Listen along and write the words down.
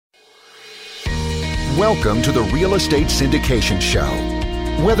Welcome to the Real Estate Syndication Show.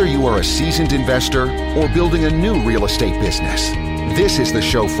 Whether you are a seasoned investor or building a new real estate business, this is the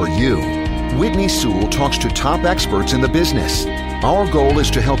show for you. Whitney Sewell talks to top experts in the business. Our goal is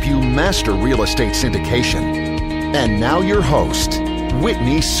to help you master real estate syndication. And now your host,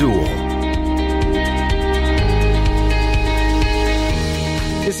 Whitney Sewell.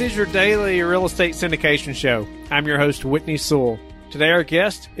 This is your daily real estate syndication show. I'm your host, Whitney Sewell. Today our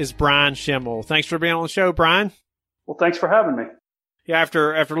guest is Bryan Shimeall. Thanks for being on the show, Bryan. Well, thanks for having me. Yeah,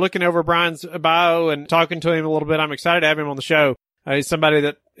 after looking over Bryan's bio and talking to him a little bit, I'm excited to have him on the show. He's somebody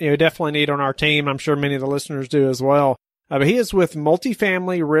that definitely need on our team. I'm sure many of the listeners do as well. But he is with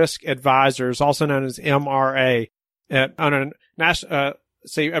Multifamily Risk Advisors, also known as MRA.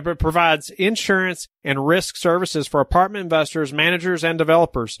 Provides insurance and risk services for apartment investors, managers, and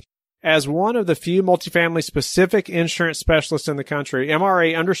developers. As one of the few multifamily-specific insurance specialists in the country,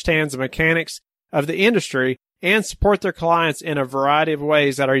 MRA understands the mechanics of the industry and support their clients in a variety of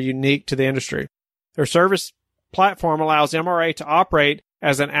ways that are unique to the industry. Their service platform allows MRA to operate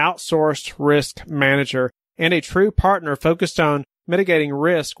as an outsourced risk manager and a true partner focused on mitigating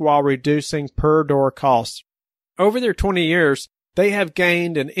risk while reducing per-door costs. Over their 20 years, they have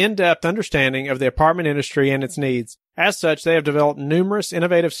gained an in-depth understanding of the apartment industry and its needs. As such, they have developed numerous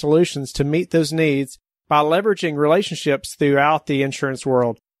innovative solutions to meet those needs by leveraging relationships throughout the insurance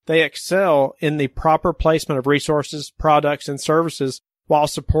world. They excel in the proper placement of resources, products, and services while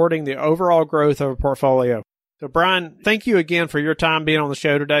supporting the overall growth of a portfolio. So, Bryan, thank you again for your time being on the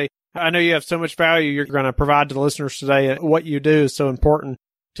show today. I know you have so much value you're going to provide to the listeners today. What you do is so important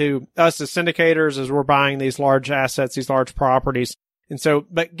to us as syndicators as we're buying these large assets, these large properties. And so,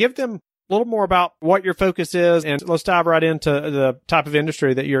 but give them a little more about what your focus is, and let's dive right into the type of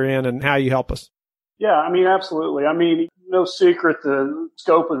industry that you're in and how you help us. Yeah, absolutely. No secret the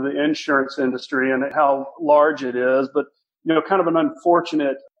scope of the insurance industry and how large it is, but, kind of an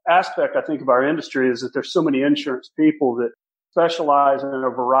unfortunate aspect, I think, of our industry is that there's so many insurance people that specialize in a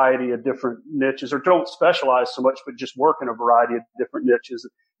variety of different niches, or don't specialize so much, but just work in a variety of different niches.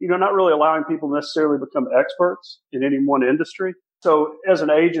 Not really allowing people necessarily to become experts in any one industry. So as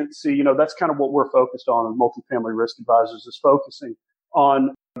an agency, that's kind of what we're focused on. Multifamily Risk Advisors is focusing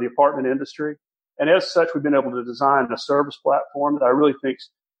on the apartment industry. And as such, we've been able to design a service platform that I really think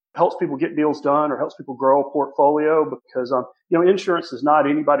helps people get deals done or helps people grow a portfolio because, insurance is not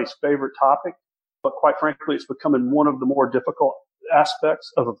anybody's favorite topic, but quite frankly, it's becoming one of the more difficult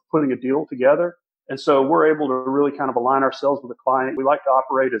aspects of putting a deal together. And so we're able to really kind of align ourselves with the client. We like to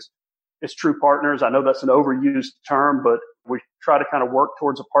operate as true partners. I know that's an overused term, but we try to kind of work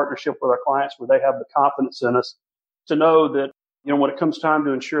towards a partnership with our clients where they have the confidence in us to know that, when it comes time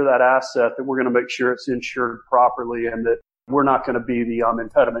to insure that asset, that we're going to make sure it's insured properly and that we're not going to be the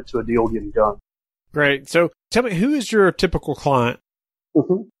impediment to a deal getting done. Great. So tell me, who is your typical client?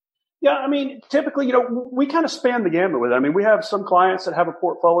 Mm-hmm. Yeah, typically, we kind of span the gamut with it. We have some clients that have a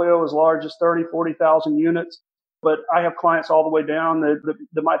portfolio as large as 30, 40,000 units, but I have clients all the way down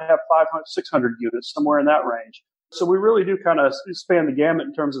that might have 500, 600 units, somewhere in that range. So we really do kind of span the gamut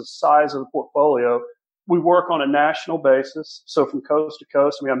in terms of the size of the portfolio. We work on a national basis. So from coast to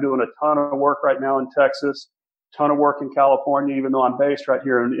coast, I'm doing a ton of work right now in Texas, ton of work in California, even though I'm based right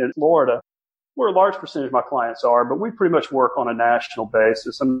here in Florida, where a large percentage of my clients are, but we pretty much work on a national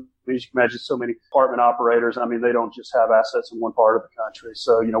basis. As you can imagine, so many apartment operators, they don't just have assets in one part of the country.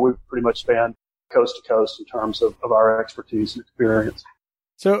 So, we pretty much span coast to coast in terms of our expertise and experience.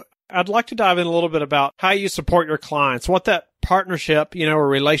 So I'd like to dive in a little bit about how you support your clients, what that partnership, or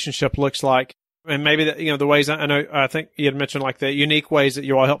relationship looks like. And maybe the ways I think you had mentioned like the unique ways that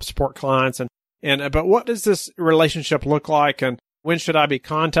you all help support clients but what does this relationship look like, and when should I be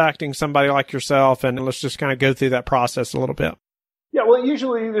contacting somebody like yourself? And let's just kind of go through that process a little bit. Yeah, well, it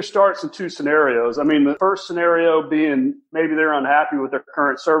usually either starts in two scenarios. The first scenario being maybe they're unhappy with their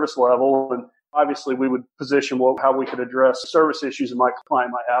current service level, and obviously we would position how we could address service issues that my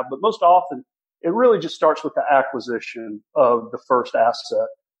client might have. But most often, it really just starts with the acquisition of the first asset.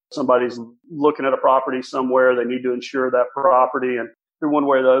 Somebody's looking at a property somewhere, they need to insure that property, and through one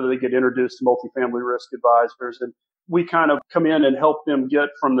way or the other, they get introduced to Multifamily Risk Advisors. And we kind of come in and help them get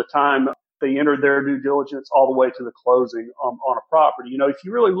from the time they entered their due diligence all the way to the closing on a property. If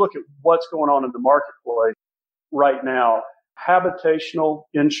you really look at what's going on in the marketplace right now, habitational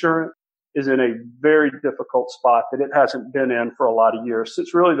insurance is in a very difficult spot that it hasn't been in for a lot of years.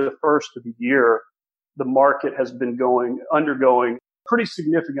 Since really the first of the year, the market has been undergoing pretty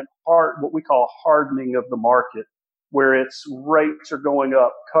significant what we call hardening of the market, where its rates are going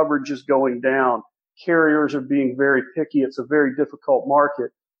up, coverage is going down, carriers are being very picky. It's a very difficult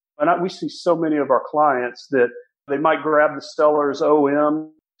market. we see so many of our clients that they might grab the seller's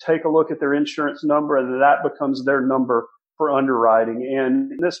OM, take a look at their insurance number, and that becomes their number for underwriting.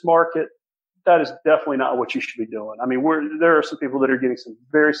 And in this market, that is definitely not what you should be doing. I mean, there are some people that are getting some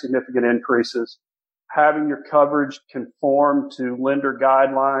very significant increases. Having your coverage conform to lender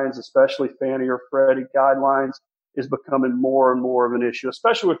guidelines, especially Fannie or Freddie guidelines, is becoming more and more of an issue,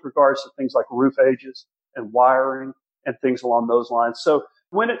 especially with regards to things like roof ages and wiring and things along those lines. So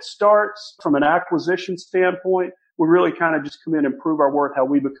when it starts from an acquisition standpoint, we really kind of just come in and prove our worth, how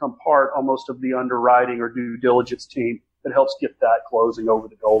we become part almost of the underwriting or due diligence team that helps get that closing over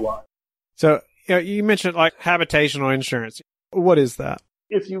the goal line. So you mentioned like habitational insurance. What is that?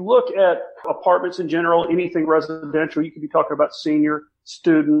 If you look at apartments in general, anything residential, you could be talking about senior,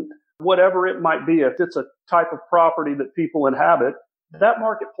 student, whatever it might be. If it's a type of property that people inhabit, that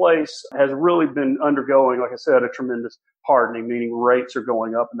marketplace has really been undergoing, like I said, a tremendous hardening, meaning rates are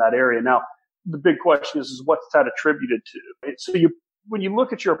going up in that area. Now, the big question is what's that attributed to? So when you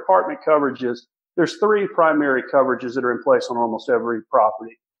look at your apartment coverages, there's three primary coverages that are in place on almost every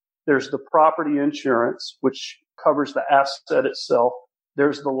property. There's the property insurance, which covers the asset itself.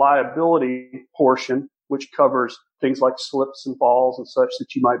 There's the liability portion, which covers things like slips and falls and such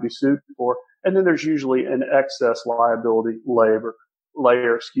that you might be sued for. And then there's usually an excess liability layer,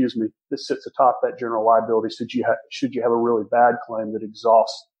 that sits atop that general liability. Should you have a really bad claim that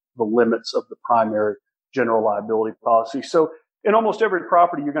exhausts the limits of the primary general liability policy. So in almost every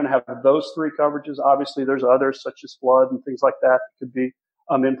property, you're going to have those three coverages. Obviously, there's others such as flood and things like that could be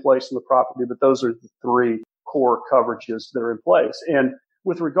in place in the property, but those are the three core coverages that are in place. And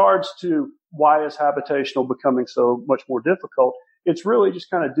with regards to why is habitational becoming so much more difficult, it's really just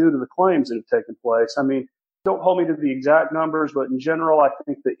kind of due to the claims that have taken place. I mean, don't hold me to the exact numbers, but in general, I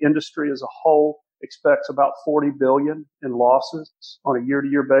think the industry as a whole expects about $40 billion in losses on a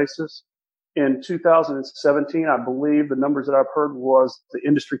year-to-year basis. In 2017, I believe the numbers that I've heard was the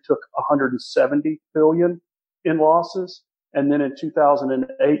industry took $170 billion in losses. And then in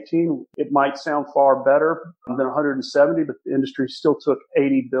 2018, it might sound far better than 170, but the industry still took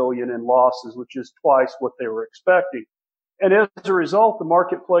 $80 billion in losses, which is twice what they were expecting. And as a result, the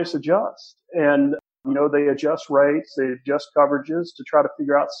marketplace adjusts. And, they adjust rates, they adjust coverages to try to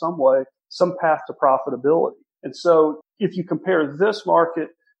figure out some path to profitability. And so if you compare this market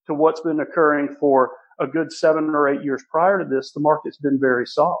to what's been occurring for a good 7 or 8 years prior to this, the market's been very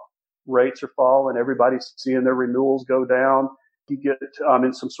soft. Rates are falling. Everybody's seeing their renewals go down. You get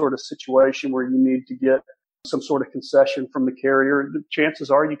in some sort of situation where you need to get some sort of concession from the carrier. The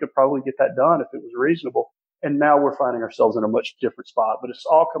chances are you could probably get that done if it was reasonable. And now we're finding ourselves in a much different spot. But it's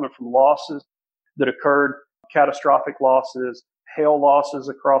all coming from losses that occurred, catastrophic losses, hail losses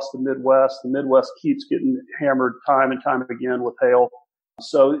across the Midwest. The Midwest keeps getting hammered time and time again with hail.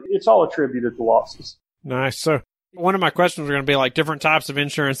 So it's all attributed to losses. Nice. So one of my questions are going to be like different types of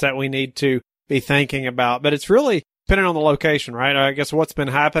insurance that we need to be thinking about, but it's really depending on the location, right? I guess what's been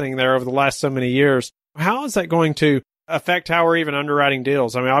happening there over the last so many years. How is that going to affect how we're even underwriting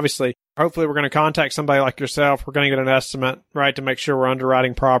deals? I mean, obviously, hopefully we're going to contact somebody like yourself. We're going to get an estimate, right, to make sure we're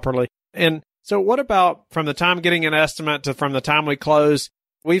underwriting properly. And so what about from the time getting an estimate to from the time we close?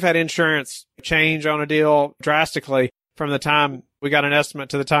 We've had insurance change on a deal drastically from the time we got an estimate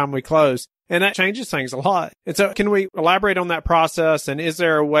to the time we close. And that changes things a lot. And so can we elaborate on that process? And is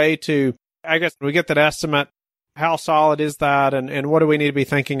there a way to, I guess, when we get that estimate, how solid is that? And what do we need to be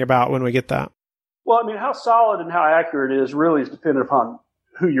thinking about when we get that? Well, I mean, how solid and how accurate it is really is dependent upon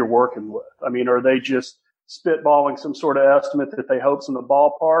who you're working with. I mean, are they just spitballing some sort of estimate that they hope's in the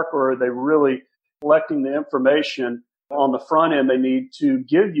ballpark, or are they really collecting the information on the front end they need to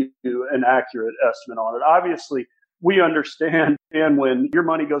give you an accurate estimate on it? Obviously, we understand, and when your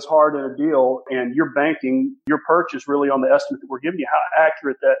money goes hard in a deal and you're banking your purchase really on the estimate that we're giving you, how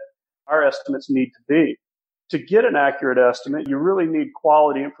accurate that our estimates need to be. To get an accurate estimate, you really need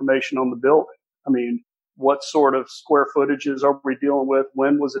quality information on the building. I mean, what sort of square footages are we dealing with?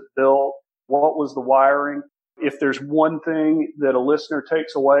 When was it built? What was the wiring? If there's one thing that a listener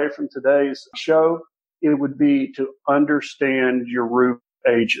takes away from today's show, it would be to understand your roof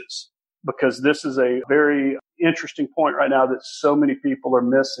ages, because this is a very interesting point right now that so many people are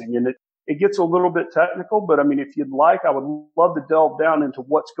missing. And it gets a little bit technical, but I mean, if you'd like, I would love to delve down into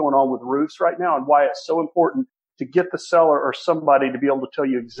what's going on with roofs right now and why it's so important to get the seller or somebody to be able to tell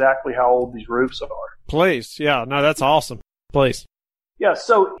you exactly how old these roofs are. Please. Yeah. No, that's awesome. Please. Yeah.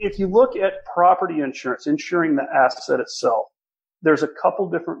 So if you look at property insurance, insuring the asset itself, there's a couple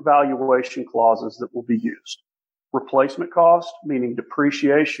different valuation clauses that will be used. Replacement cost, meaning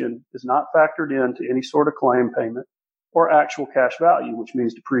depreciation, is not factored into any sort of claim payment. or actual cash value, which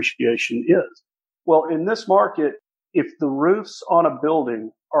means depreciation is. Well, in this market, if the roofs on a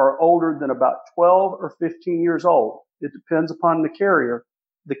building are older than about 12 or 15 years old, it depends upon the carrier.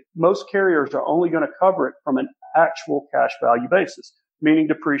 Most carriers are only going to cover it from an actual cash value basis, meaning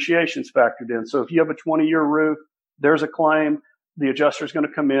depreciation is factored in. So if you have a 20-year roof, there's a claim, the adjuster is going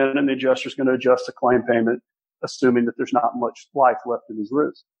to come in and the adjuster is going to adjust the claim payment, assuming that there's not much life left in these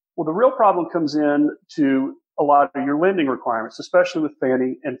roofs. Well, the real problem comes in to a lot of your lending requirements, especially with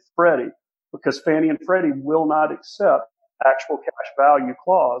Fannie and Freddie, because Fannie and Freddie will not accept actual cash value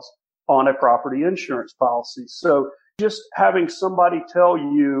clause on a property insurance policy. So just having somebody tell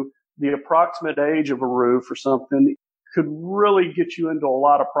you the approximate age of a roof or something could really get you into a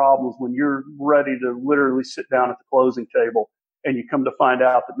lot of problems when you're ready to literally sit down at the closing table and you come to find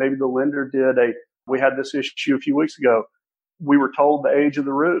out that maybe the lender we had this issue a few weeks ago. We were told the age of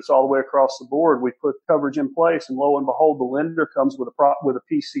the roofs all the way across the board. We put coverage in place, and lo and behold, the lender comes with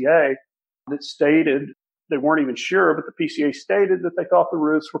a PCA that stated they weren't even sure, but the PCA stated that they thought the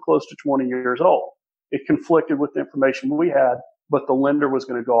roofs were close to 20 years old. It conflicted with the information we had, but the lender was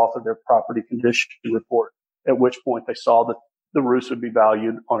going to go off of their property condition report, at which point they saw that the roofs would be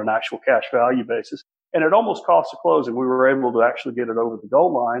valued on an actual cash value basis. And it almost cost a closing. We were able to actually get it over the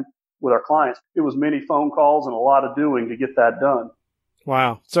goal line with our clients. It was many phone calls and a lot of doing to get that done.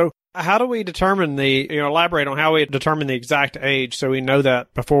 Wow. So how do we determine elaborate on how we determine the exact age so we know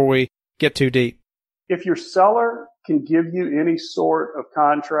that before we get too deep? If your seller can give you any sort of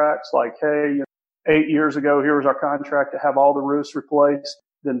contracts like, hey, 8 years ago, here was our contract to have all the roofs replaced,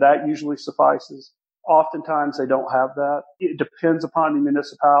 then that usually suffices. Oftentimes they don't have that. It depends upon the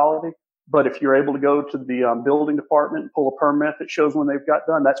municipality. But if you're able to go to the building department and pull a permit that shows when they've got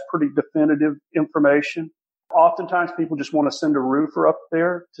done, that's pretty definitive information. Oftentimes people just want to send a roofer up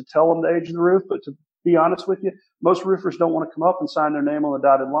there to tell them the age of the roof. But to be honest with you, most roofers don't want to come up and sign their name on the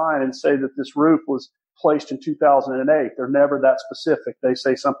dotted line and say that this roof was placed in 2008. They're never that specific. They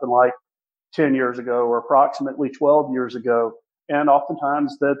say something like 10 years ago or approximately 12 years ago. And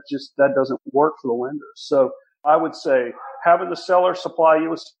oftentimes that doesn't work for the lenders. So I would say having the seller supply you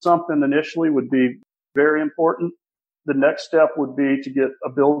with something initially would be very important. The next step would be to get a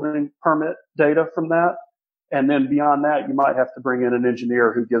building permit data from that. And then beyond that, you might have to bring in an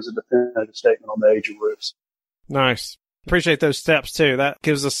engineer who gives a definitive statement on the age of roofs. Nice. Appreciate those steps too. That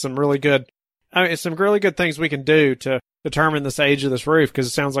gives us some really good things we can do to determine this age of this roof, because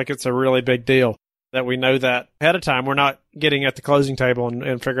it sounds like it's a really big deal that we know that ahead of time. We're not getting at the closing table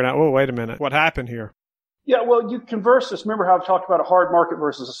and figuring out, wait a minute, what happened here? Yeah, well, you converse this. Remember how I've talked about a hard market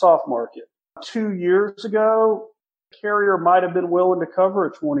versus a soft market. 2 years ago, a carrier might have been willing to cover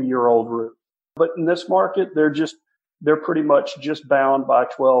a 20-year-old roof. But in this market, they're pretty much just bound by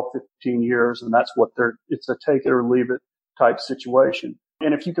 12, 15 years. And that's what it's a take it or leave it type situation.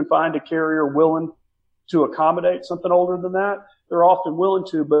 And if you can find a carrier willing to accommodate something older than that, they're often willing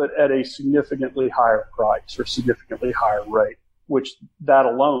to, but at a significantly higher price or significantly higher rate, which that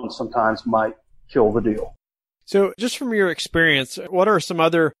alone sometimes might kill the deal. So just from your experience, what are some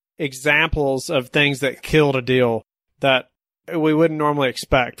other examples of things that killed a deal that we wouldn't normally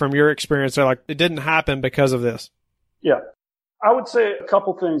expect from your experience? They're like, it didn't happen because of this. Yeah. I would say a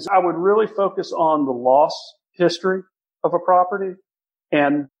couple things. I would really focus on the loss history of a property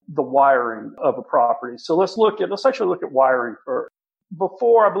and the wiring of a property. So let's actually look at wiring first.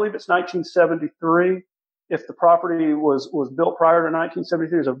 Before, I believe it's 1973, if the property was built prior to 1973,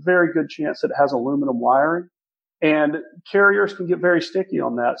 there's a very good chance that it has aluminum wiring. And carriers can get very sticky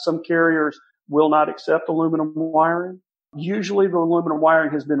on that. Some carriers will not accept aluminum wiring. Usually the aluminum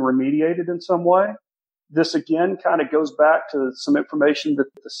wiring has been remediated in some way. This again kind of goes back to some information that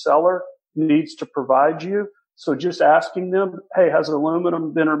the seller needs to provide you. So just asking them, hey, has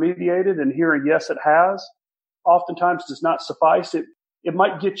aluminum been remediated? And hearing, yes, it has, oftentimes does not suffice. It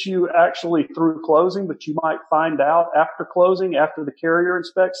might get you actually through closing, but you might find out after closing, after the carrier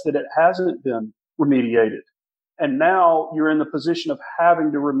inspects, that it hasn't been remediated. And now you're in the position of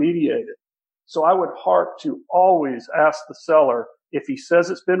having to remediate it. So I would harp to always ask the seller, if he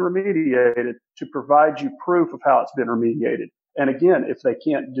says it's been remediated, to provide you proof of how it's been remediated. And again, if they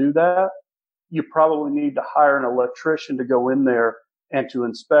can't do that, you probably need to hire an electrician to go in there and to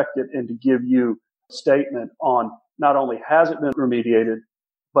inspect it and to give you a statement on not only has it been remediated,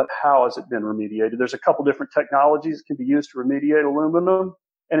 but how has it been remediated. There's a couple different technologies that can be used to remediate aluminum.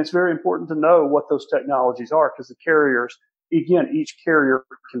 And it's very important to know what those technologies are, because the carriers, again, each carrier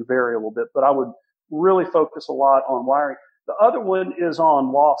can vary a little bit, but I would really focus a lot on wiring. The other one is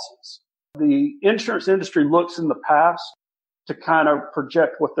on losses. The insurance industry looks in the past to kind of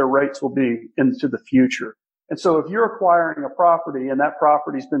project what their rates will be into the future. And so if you're acquiring a property and that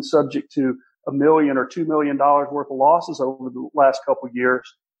property's been subject to $1 million or $2 million worth of losses over the last couple of years,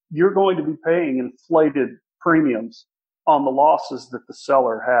 you're going to be paying inflated premiums on the losses that the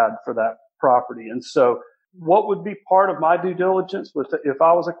seller had for that property. And so what would be part of my due diligence with if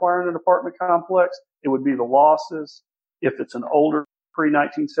I was acquiring an apartment complex? It would be the losses. If it's an older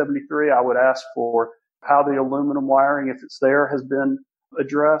pre-1973, I would ask for how the aluminum wiring, if it's there, has been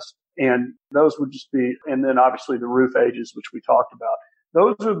addressed. And those would just be, and then obviously the roof ages, which we talked about.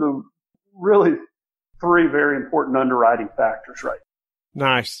 Those are the really three very important underwriting factors, right?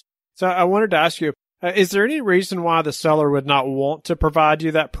 Nice. So I wanted to ask you, is there any reason why the seller would not want to provide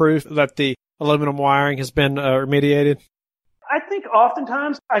you that proof that the aluminum wiring has been remediated? I think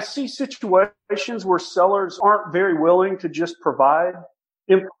oftentimes I see situations where sellers aren't very willing to just provide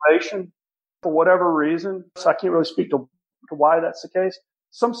information for whatever reason. So I can't really speak to why that's the case.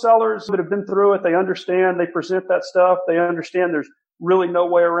 Some sellers that have been through it, they understand, they present that stuff, they understand there's really no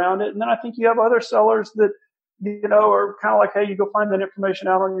way around it. And then I think you have other sellers that, are kind of like, hey, you go find that information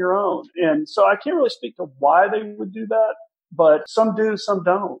out on your own. And so I can't really speak to why they would do that, but some do, some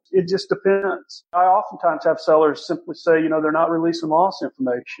don't. It just depends. I oftentimes have sellers simply say, they're not releasing loss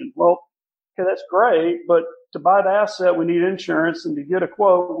information. Well, okay, that's great, but to buy the asset, we need insurance, and to get a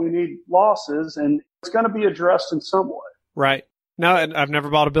quote, we need losses, and it's going to be addressed in some way. Right. No, and I've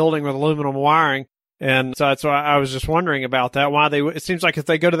never bought a building with aluminum wiring. And so that's why I was just wondering about that. It seems like if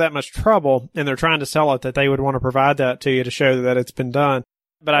they go to that much trouble and they're trying to sell it, that they would want to provide that to you to show that it's been done.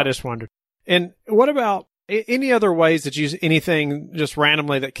 But I just wondered. And what about any other ways that use anything just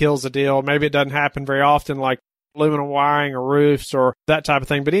randomly that kills a deal? Maybe it doesn't happen very often, like aluminum wiring or roofs or that type of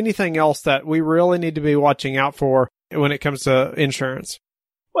thing, but anything else that we really need to be watching out for when it comes to insurance?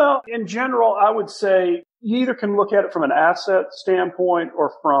 Well, in general, I would say you either can look at it from an asset standpoint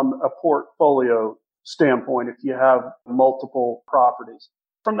or from a portfolio standpoint if you have multiple properties.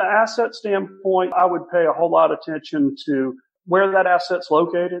 From the asset standpoint, I would pay a whole lot of attention to where that asset's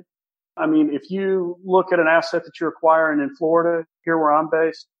located. I mean, if you look at an asset that you're acquiring in Florida, here where I'm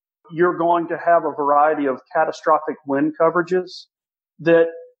based, you're going to have a variety of catastrophic wind coverages that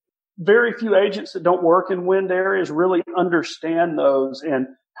very few agents that don't work in wind areas really understand those, and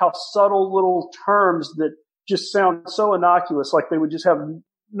how subtle little terms that just sound so innocuous, like they would just have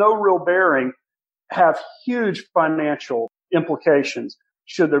no real bearing, have huge financial implications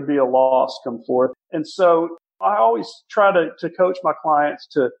should there be a loss come forth. And so I always try to coach my clients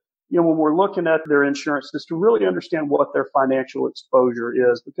to, when we're looking at their insurance, is to really understand what their financial exposure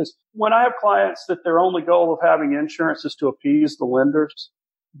is. Because when I have clients that their only goal of having insurance is to appease the lenders,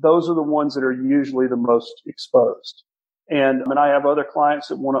 those are the ones that are usually the most exposed. And I have other clients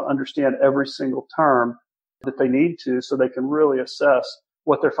that want to understand every single term that they need to, so they can really assess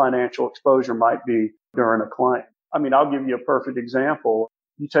what their financial exposure might be during a claim. I mean, I'll give you a perfect example.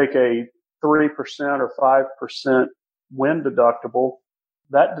 You take a 3% or 5% wind deductible.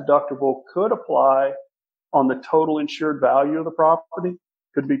 That deductible could apply on the total insured value of the property.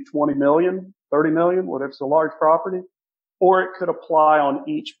 Could be 20 million, 30 million, whatever, it's a large property. Or it could apply on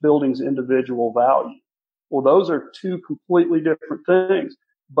each building's individual value. Well, those are two completely different things.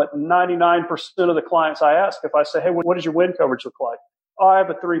 But 99% of the clients I ask, if I say, hey, what does your wind coverage look like? Oh, I have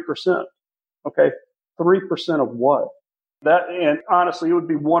a 3%. Okay. 3% of what? And honestly, it would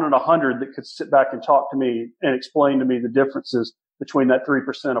be 1 in 100 that could sit back and talk to me and explain to me the differences between that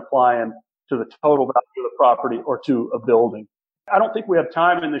 3% applying to the total value of the property or to a building. I don't think we have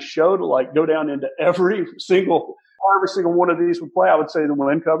time in this show to go down into every single one of these would play. I would say the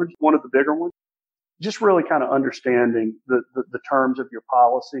wind coverage, one of the bigger ones. Just really kind of understanding the terms of your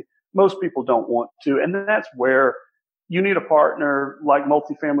policy. Most people don't want to. And that's where you need a partner like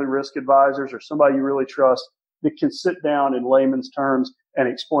Multifamily Risk Advisors or somebody you really trust that can sit down in layman's terms and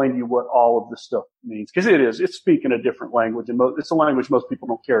explain to you what all of this stuff means. Because it's speaking a different language, and it's a language most people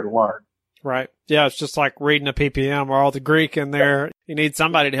don't care to learn. Right. Yeah, it's just like reading a PPM or all the Greek in there. You need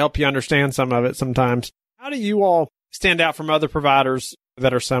somebody to help you understand some of it sometimes. How do you all stand out from other providers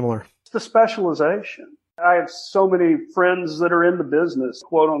that are similar? It's the specialization. I have so many friends that are in the business,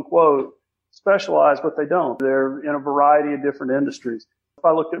 quote unquote, specialize, but they don't. They're in a variety of different industries. If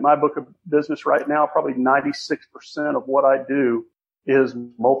I looked at my book of business right now, probably 96% of what I do is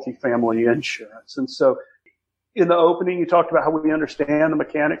multifamily insurance. And so in the opening, you talked about how we understand the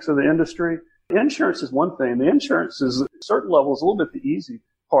mechanics of the industry. Insurance is one thing. The insurance is, at certain levels, a little bit the easy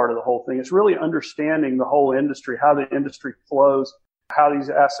part of the whole thing. It's really understanding the whole industry, how the industry flows, how these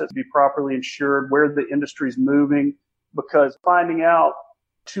assets be properly insured, where the industry's moving, because finding out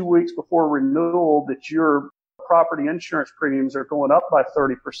 2 weeks before renewal that your property insurance premiums are going up by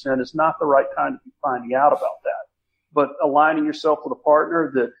 30% is not the right time to be finding out about that. But aligning yourself with a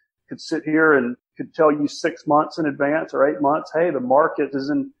partner that could sit here and could tell you 6 months in advance or 8 months, hey, the market is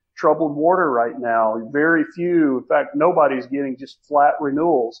in troubled water right now. Very few, in fact, nobody's getting just flat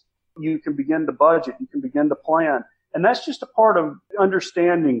renewals. You can begin to budget. You can begin to plan. And that's just a part of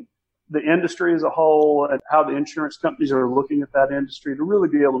understanding the industry as a whole and how the insurance companies are looking at that industry to really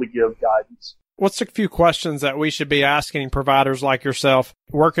be able to give guidance. What's a few questions that we should be asking providers like yourself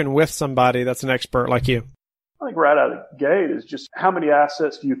working with somebody that's an expert like you? I think right out of the gate is just how many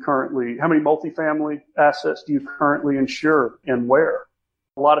multifamily assets do you currently insure and where?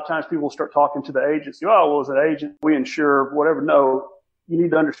 A lot of times people start talking to the agency. Oh, well, as an agent, we insure whatever. No, you need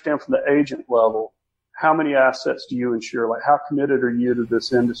to understand from the agent level, how many assets do you insure? Like, how committed are you to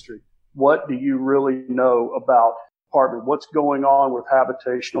this industry? What do you really know about apartment? What's going on with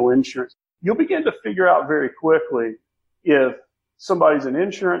habitational insurance? You'll begin to figure out very quickly if somebody's an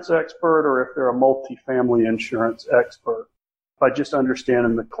insurance expert or if they're a multifamily insurance expert by just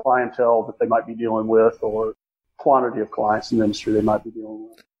understanding the clientele that they might be dealing with or quantity of clients in the industry they might be dealing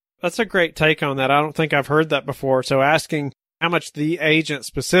with. That's a great take on that. I don't think I've heard that before. So asking how much the agent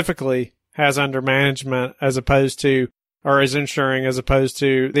specifically has under management as opposed to, or is insuring as opposed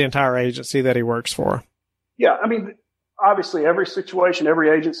to the entire agency that he works for. Yeah, I mean, obviously every situation, every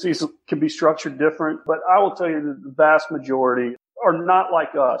agency can be structured different, but I will tell you that the vast majority are not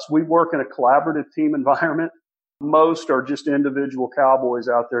like us. We work in a collaborative team environment. Most are just individual cowboys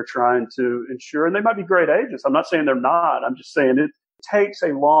out there trying to insure, and they might be great agents. I'm not saying they're not. I'm just saying it takes a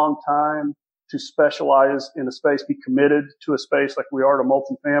long time to specialize in a space, be committed to a space like we are to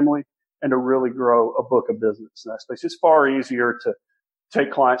multifamily, and to really grow a book of business in that space. It's far easier to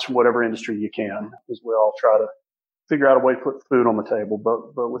take clients from whatever industry you can, as we all try to figure out a way to put food on the table.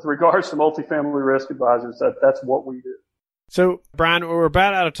 But with regards to multifamily risk advisors, that's what we do. So, Bryan, we're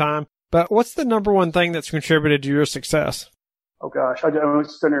about out of time, but what's the number one thing that's contributed to your success? Oh, gosh, I'm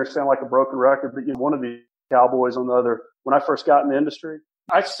sitting here sound like a broken record, but one of the cowboys on the other, when I first got in the industry,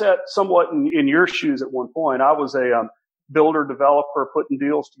 I sat somewhat in your shoes at one point. I was a builder developer putting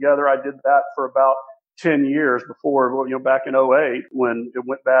deals together. I did that for about 10 years before, back in 2008 when it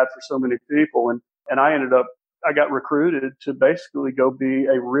went bad for so many people. And I got recruited to basically go be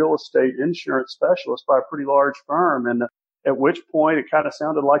a real estate insurance specialist by a pretty large firm. And at which point it kind of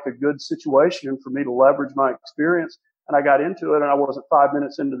sounded like a good situation for me to leverage my experience. And I got into it and I wasn't 5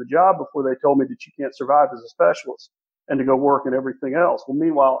 minutes into the job before they told me that you can't survive as a specialist and to go work in everything else. Well,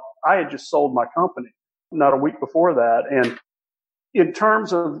 meanwhile, I had just sold my company not a week before that. And in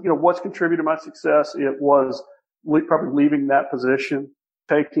terms of, what's contributed to my success, it was probably leaving that position,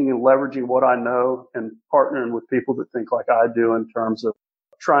 taking and leveraging what I know and partnering with people that think like I do in terms of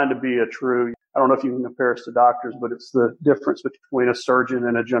trying to be I don't know if you can compare us to doctors, but it's the difference between a surgeon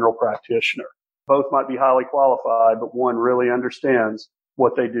and a general practitioner. Both might be highly qualified, but one really understands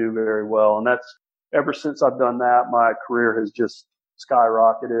what they do very well. And that's ever since I've done that, my career has just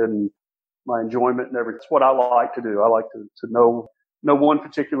skyrocketed and my enjoyment and everything. It's what I like to do. I like to know one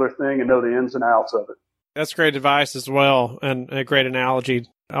particular thing and know the ins and outs of it. That's great advice as well, and a great analogy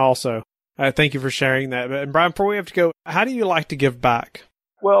also. Thank you for sharing that. And Bryan, before we have to go, how do you like to give back?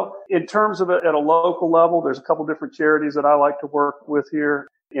 Well, in terms of it at a local level, there's a couple different charities that I like to work with here.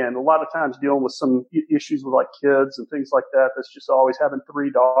 And a lot of times dealing with some issues with like kids and things like that. That's just always having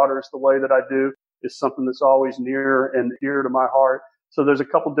 3 daughters the way that I do is something that's always near and dear to my heart. So there's a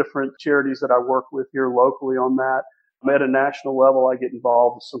couple different charities that I work with here locally on that. At a national level, I get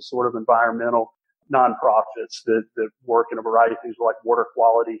involved with some sort of environmental nonprofits that work in a variety of things like water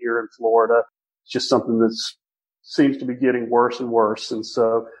quality here in Florida. It's just something that seems to be getting worse and worse. And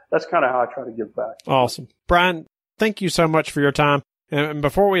so that's kind of how I try to give back. Awesome. Bryan, thank you so much for your time. And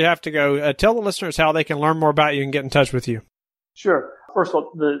before we have to go, tell the listeners how they can learn more about you and get in touch with you. Sure. First of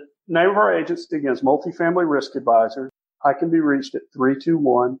all, the name of our agency, again, is Multifamily Risk Advisors. I can be reached at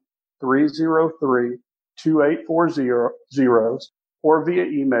 321-303-2840 or via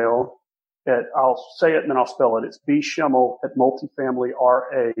email at, I'll say it and then I'll spell it. It's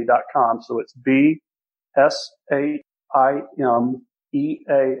bshimeall@multifamilyra.com. So it's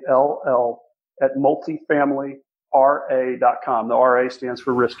BSHIMEALL@multifamilyra.com. The RA stands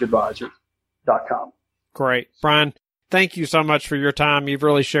for riskadvisor.com. Great. Bryan, thank you so much for your time. You've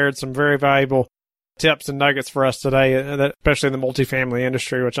really shared some very valuable tips and nuggets for us today, especially in the multifamily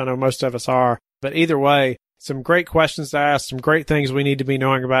industry, which I know most of us are. But either way, some great questions to ask, some great things we need to be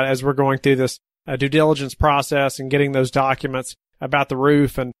knowing about as we're going through this due diligence process and getting those documents about the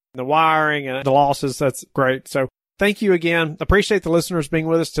roof and the wiring and the losses. That's great. So thank you again. Appreciate the listeners being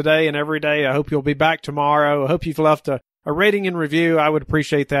with us today and every day. I hope you'll be back tomorrow. I hope you've left a rating and review. I would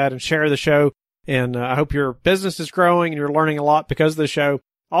appreciate that, and share the show. And I hope your business is growing and you're learning a lot because of the show.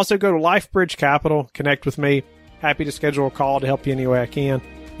 Also, go to LifeBridge Capital, connect with me. Happy to schedule a call to help you any way I can.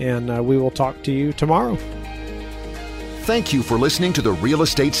 And we will talk to you tomorrow. Thank you for listening to the Real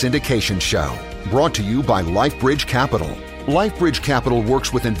Estate Syndication Show, brought to you by LifeBridge Capital. LifeBridge Capital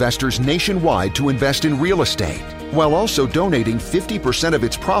works with investors nationwide to invest in real estate, while also donating 50% of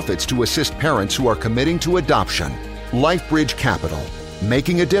its profits to assist parents who are committing to adoption. LifeBridge Capital,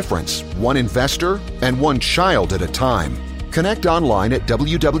 making a difference, one investor and one child at a time. Connect online at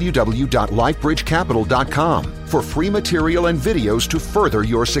www.lifebridgecapital.com for free material and videos to further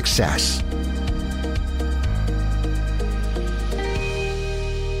your success.